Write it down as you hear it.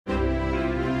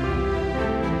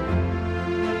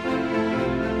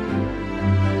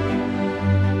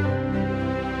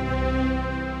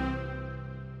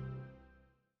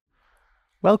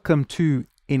Welcome to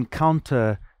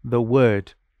Encounter the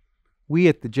Word. We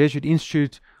at the Jesuit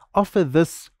Institute offer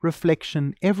this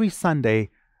reflection every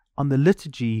Sunday on the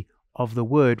liturgy of the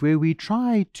Word, where we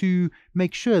try to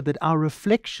make sure that our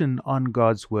reflection on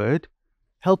God's Word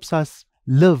helps us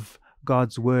live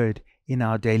God's Word in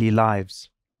our daily lives.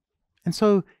 And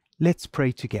so let's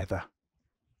pray together.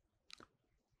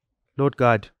 Lord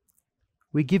God,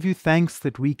 we give you thanks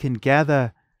that we can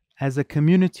gather as a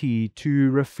community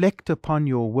to reflect upon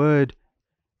your word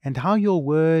and how your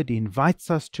word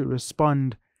invites us to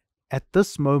respond at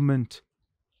this moment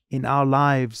in our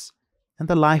lives and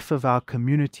the life of our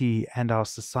community and our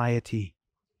society.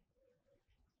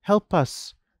 Help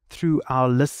us through our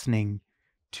listening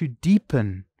to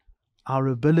deepen our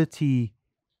ability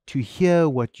to hear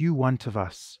what you want of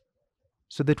us,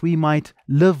 so that we might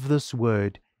live this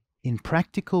word in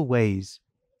practical ways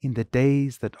in the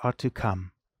days that are to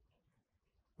come.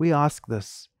 We ask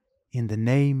this in the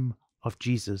name of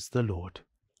Jesus the Lord.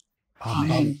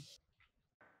 Amen.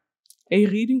 A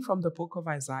reading from the book of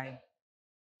Isaiah.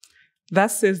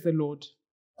 Thus says the Lord,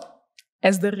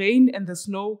 as the rain and the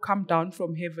snow come down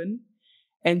from heaven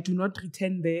and do not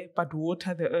return there but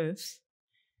water the earth,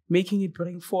 making it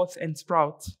bring forth and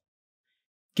sprout,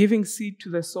 giving seed to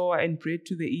the sower and bread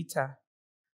to the eater,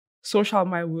 so shall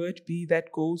my word be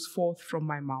that goes forth from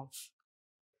my mouth.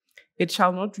 It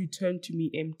shall not return to me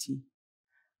empty,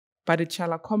 but it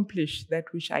shall accomplish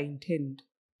that which I intend,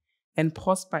 and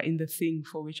prosper in the thing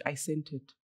for which I sent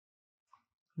it.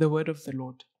 The word of the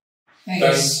Lord.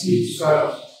 Thanks be to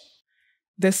God.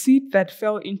 The seed that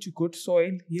fell into good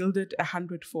soil yielded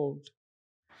 100-fold.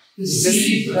 The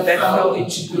seed that fell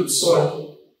into good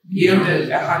soil yielded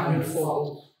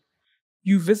 100-fold.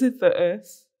 You visit the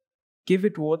earth, give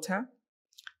it water,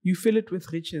 you fill it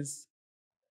with riches.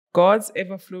 God's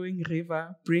ever-flowing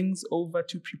river brings over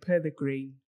to prepare the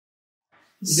grain.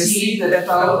 The seed that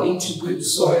fell into good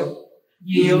soil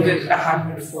yielded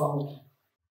 100-fold.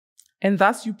 And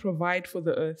thus you provide for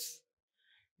the earth.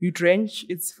 You drench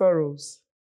its furrows.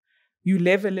 You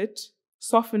level it,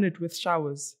 soften it with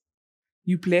showers.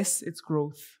 You bless its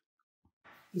growth.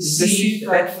 The seed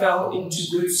that fell into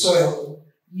good soil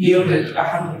yielded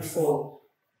 100-fold.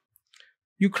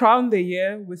 You crown the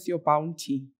year with your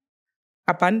bounty.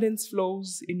 Abundance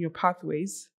flows in your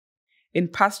pathways. In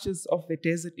pastures of the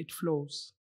desert it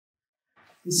flows.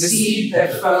 The seed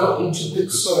that fell into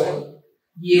good soil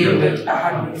yielded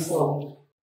 100-fold.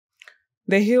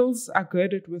 The hills are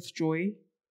girded with joy,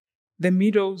 the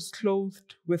meadows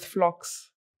clothed with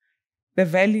flocks. The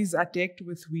valleys are decked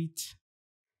with wheat.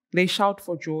 They shout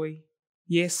for joy.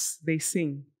 Yes, they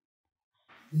sing.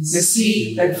 The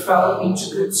seed that fell into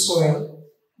good soil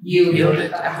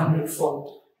yielded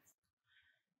 100-fold.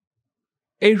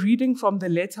 A reading from the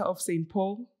letter of St.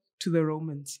 Paul to the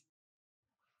Romans.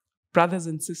 Brothers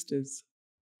and sisters,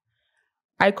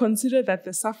 I consider that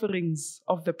the sufferings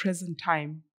of the present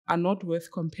time are not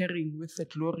worth comparing with the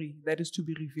glory that is to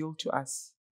be revealed to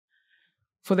us.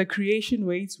 For the creation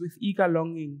waits with eager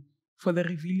longing for the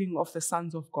revealing of the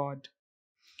sons of God.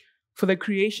 For the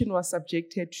creation was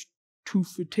subjected to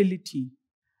futility,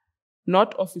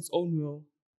 not of its own will,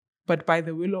 but by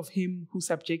the will of him who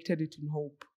subjected it in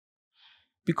hope.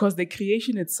 Because the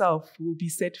creation itself will be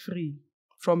set free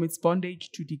from its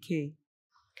bondage to decay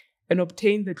and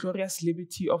obtain the glorious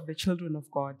liberty of the children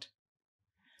of God.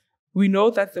 We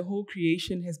know that the whole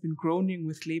creation has been groaning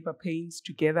with labor pains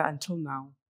together until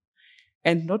now.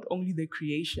 And not only the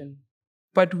creation,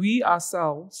 but we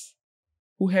ourselves,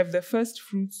 who have the first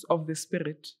fruits of the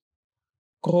Spirit,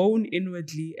 groan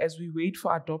inwardly as we wait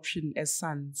for adoption as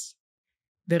sons,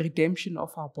 the redemption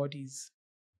of our bodies.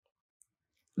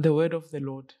 The word of the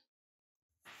Lord.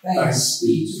 Thanks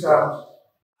be to God.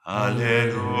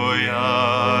 Alleluia,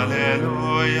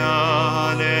 alleluia,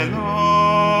 alleluia.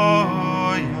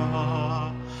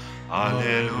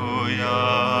 Alleluia,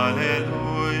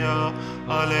 alleluia,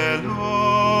 alleluia.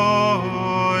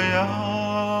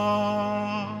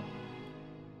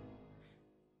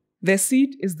 The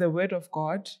seed is the word of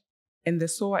God, and the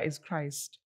sower is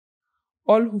Christ.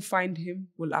 All who find him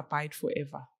will abide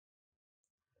forever.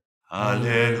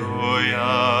 Alleluia,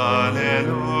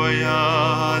 alleluia,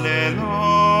 alleluia.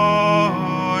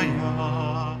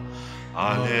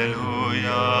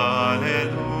 Alleluia,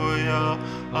 alleluia,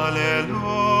 alleluia.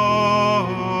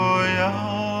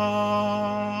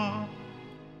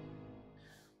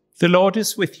 The Lord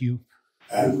is with you.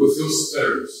 And with your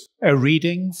spirit. A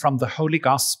reading from the Holy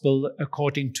Gospel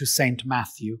according to St.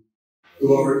 Matthew.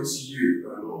 Glory to you,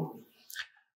 O Lord.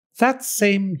 That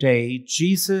same day,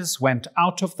 Jesus went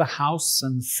out of the house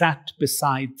and sat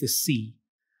beside the sea,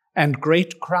 and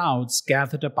great crowds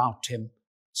gathered about him,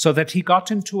 so that he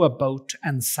got into a boat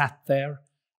and sat there,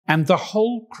 and the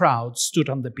whole crowd stood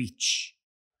on the beach.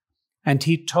 And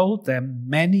he told them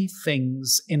many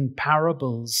things in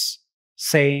parables,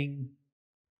 saying,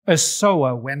 "A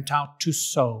sower went out to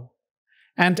sow,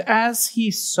 and as he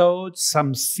sowed,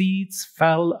 some seeds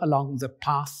fell along the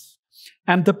path,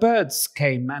 and the birds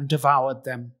came and devoured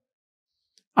them.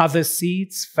 Other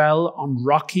seeds fell on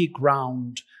rocky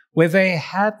ground, where they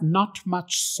had not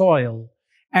much soil,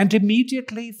 and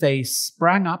immediately they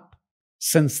sprang up,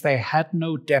 since they had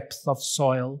no depth of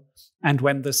soil, and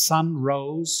when the sun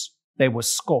rose, they were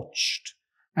scorched,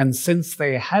 and since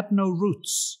they had no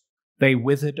roots, they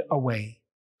withered away.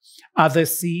 Other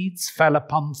seeds fell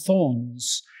upon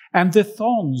thorns, and the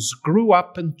thorns grew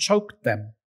up and choked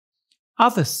them.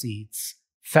 Other seeds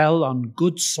fell on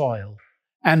good soil,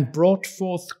 and brought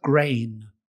forth grain,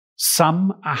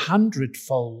 some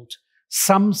 100-fold,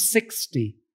 some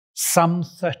 60, some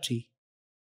 30.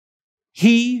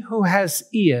 He who has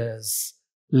ears,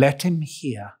 let him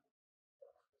hear."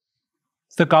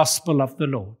 The Gospel of the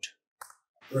Lord.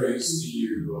 Praise to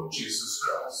you, Lord Jesus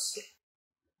Christ.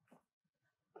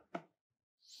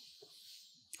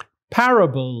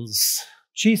 Parables.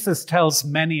 Jesus tells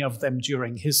many of them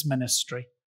during his ministry.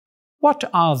 What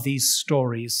are these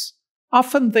stories?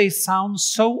 Often they sound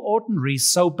so ordinary,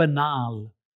 so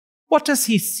banal. What does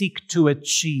he seek to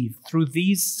achieve through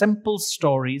these simple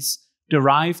stories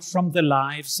derived from the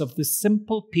lives of the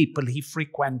simple people he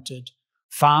frequented?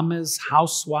 Farmers,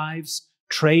 housewives,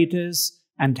 traders,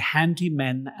 and handy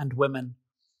men and women.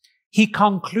 He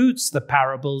concludes the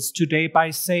parables today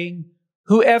by saying,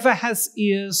 "Whoever has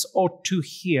ears ought to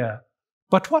hear."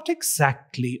 But what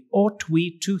exactly ought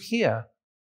we to hear?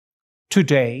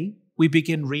 Today, we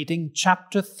begin reading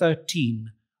chapter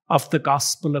 13 of the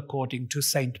Gospel according to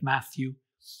St. Matthew,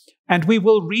 and we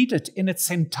will read it in its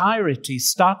entirety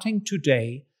starting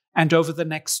today and over the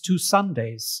next 2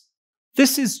 Sundays.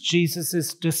 This is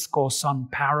Jesus' discourse on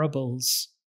parables.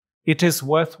 It is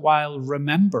worthwhile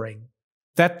remembering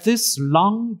that this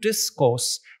long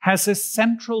discourse has a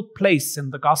central place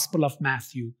in the Gospel of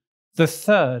Matthew, the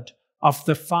third of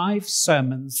the 5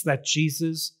 sermons that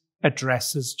Jesus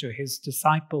addresses to his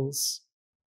disciples.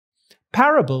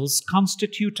 Parables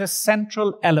constitute a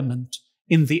central element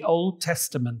in the Old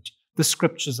Testament, the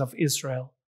scriptures of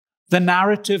Israel. The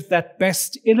narrative that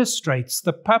best illustrates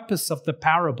the purpose of the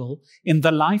parable in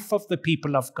the life of the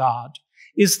people of God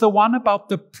is the one about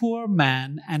the poor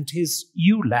man and his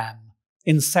ewe lamb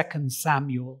in 2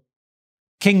 Samuel.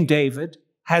 King David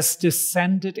has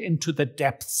descended into the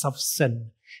depths of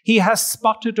sin. He has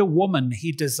spotted a woman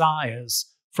he desires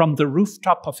from the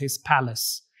rooftop of his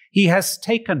palace. He has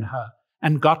taken her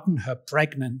and gotten her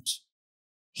pregnant.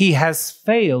 He has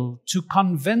failed to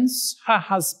convince her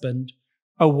husband,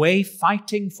 away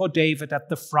fighting for David at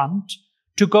the front,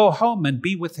 to go home and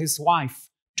be with his wife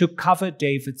to cover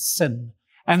David's sin.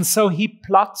 And so he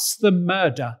plots the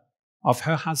murder of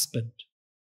her husband.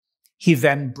 He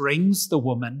then brings the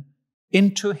woman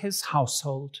into his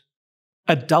household.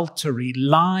 Adultery,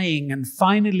 lying, and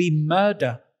finally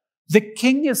murder. The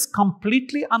king is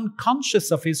completely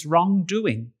unconscious of his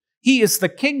wrongdoing. He is the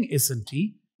king, isn't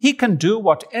he? He can do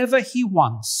whatever he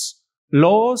wants.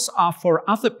 Laws are for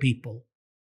other people.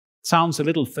 Sounds a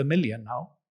little familiar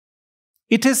now.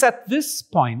 It is at this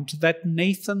point that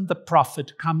Nathan the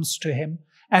prophet comes to him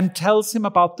and tells him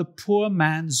about the poor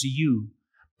man's ewe,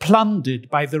 plundered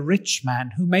by the rich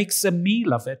man who makes a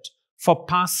meal of it for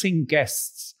passing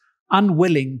guests,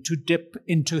 unwilling to dip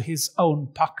into his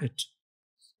own pocket.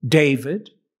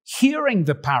 David, hearing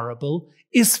the parable,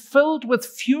 is filled with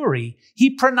fury.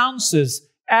 He pronounces,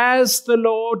 "As the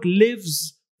Lord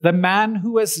lives, the man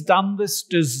who has done this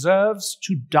deserves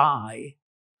to die."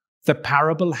 The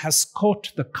parable has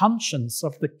caught the conscience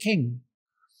of the king.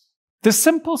 The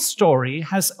simple story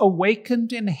has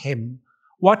awakened in him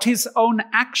what his own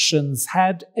actions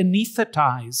had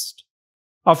anesthetized.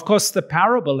 Of course, the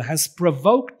parable has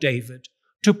provoked David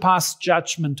to pass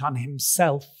judgment on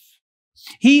himself.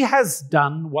 He has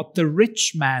done what the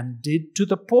rich man did to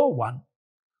the poor one.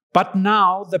 But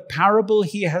now the parable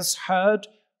he has heard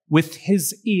with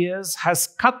his ears has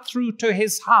cut through to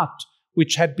his heart,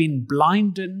 which had been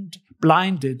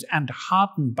blinded and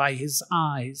hardened by his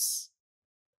eyes.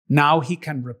 Now he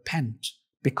can repent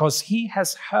because he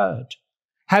has heard.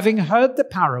 Having heard the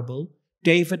parable,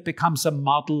 David becomes a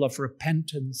model of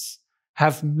repentance.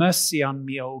 "Have mercy on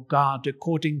me, O God,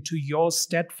 according to your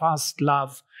steadfast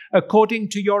love. According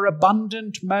to your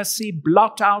abundant mercy,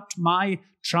 blot out my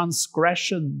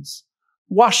transgressions.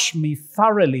 Wash me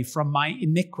thoroughly from my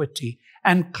iniquity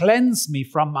and cleanse me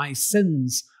from my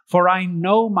sins. for I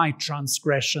know my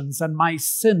transgressions, and my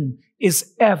sin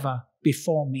is ever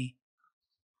before me.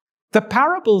 The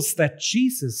parables that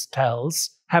Jesus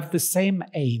tells have the same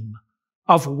aim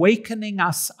of wakening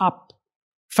us up.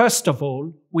 First of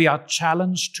all, we are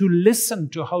challenged to listen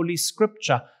to Holy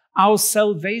Scripture. Our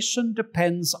salvation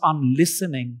depends on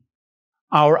listening.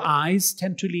 Our eyes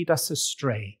tend to lead us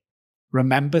astray.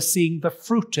 Remember seeing the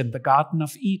fruit in the Garden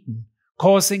of Eden,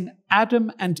 causing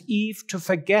Adam and Eve to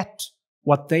forget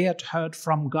what they had heard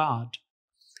from God.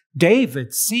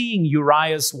 David, seeing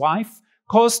Uriah's wife,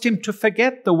 caused him to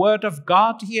forget the word of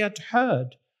God he had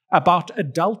heard about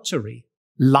adultery,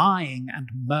 lying, and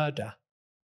murder.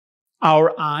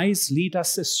 Our eyes lead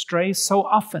us astray so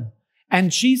often,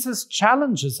 and Jesus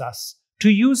challenges us to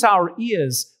use our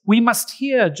ears. We must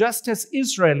hear just as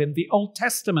Israel in the Old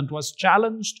Testament was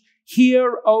challenged,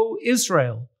 "Hear, O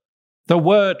Israel." The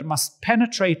word must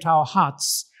penetrate our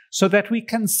hearts so that we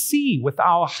can see with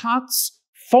our hearts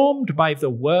formed by the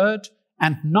word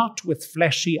and not with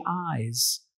fleshy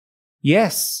eyes.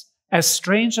 Yes, as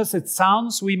strange as it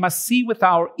sounds, we must see with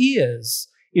our ears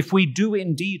if we do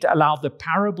indeed allow the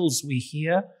parables we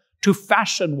hear to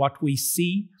fashion what we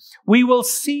see. We will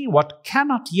see what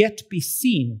cannot yet be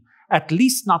seen, at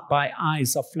least not by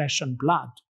eyes of flesh and blood.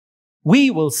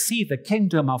 We will see the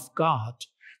kingdom of God.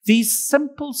 These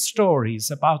simple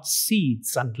stories about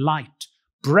seeds and light,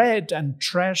 bread and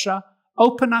treasure,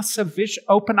 open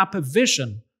up a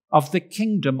vision of the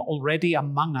kingdom already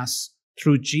among us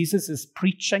through Jesus'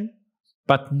 preaching,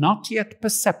 but not yet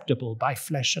perceptible by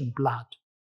flesh and blood.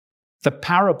 The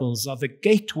parables are the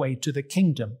gateway to the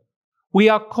kingdom. We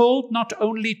are called not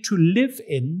only to live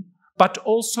in, but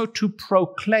also to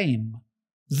proclaim.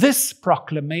 This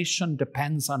proclamation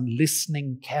depends on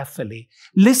listening carefully,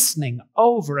 listening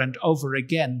over and over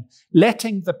again,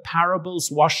 letting the parables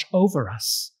wash over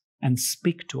us and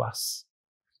speak to us.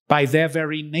 By their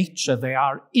very nature, they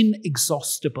are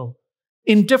inexhaustible.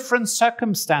 In different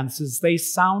circumstances, they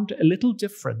sound a little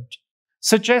different,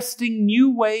 suggesting new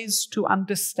ways to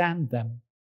understand them.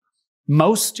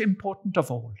 Most important of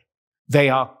all, they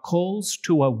are calls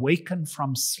to awaken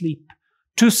from sleep,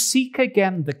 to seek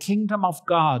again the kingdom of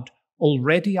God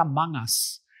already among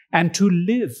us, and to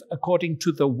live according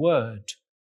to the word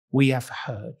we have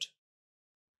heard.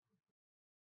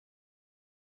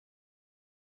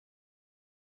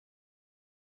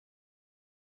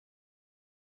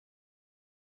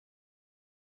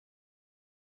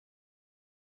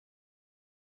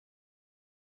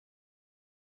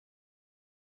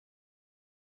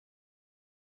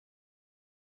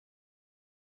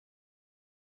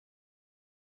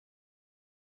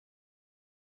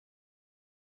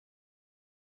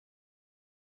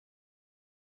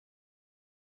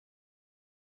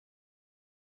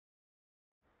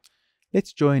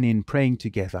 Let's join in praying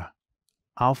together.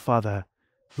 Our Father,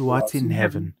 who art in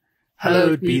heaven,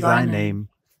 hallowed be thy name.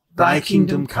 Thy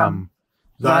kingdom come,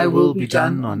 thy will be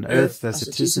done on earth as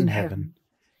it is in heaven.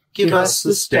 Give us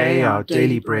this day our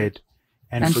daily bread,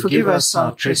 and forgive us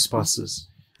our trespasses,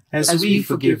 as we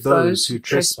forgive those who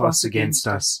trespass against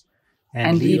us.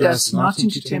 And lead us not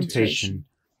into temptation,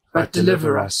 but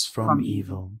deliver us from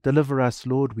evil. Deliver us,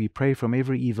 Lord, we pray, from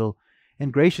every evil,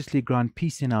 and graciously grant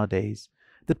peace in our days,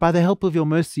 that by the help of your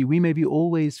mercy we may be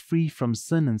always free from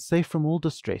sin and safe from all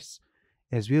distress,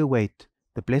 as we await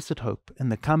the blessed hope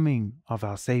and the coming of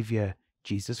our Saviour,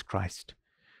 Jesus Christ.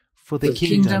 For the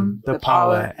kingdom, the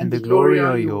power, and the glory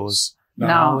are yours,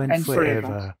 now and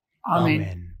forever.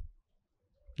 Amen.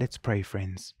 Let's pray,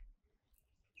 friends.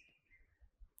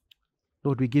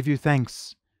 Lord, we give you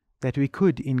thanks that we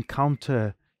could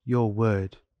encounter your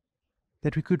word,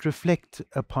 that we could reflect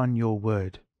upon your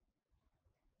word.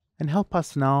 And help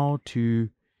us now to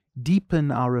deepen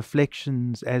our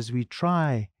reflections as we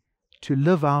try to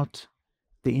live out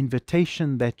the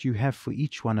invitation that you have for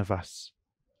each one of us,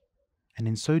 and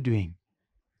in so doing,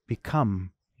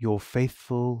 become your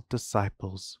faithful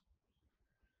disciples.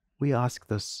 We ask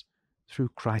this through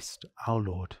Christ our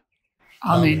Lord.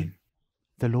 Amen.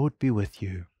 The Lord be with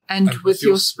you. And with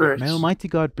your spirit. May Almighty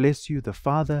God bless you, the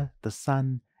Father, the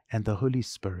Son, and the Holy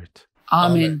Spirit.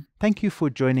 Amen. Thank you for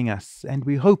joining us, and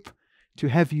we hope to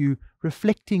have you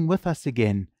reflecting with us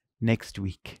again next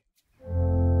week.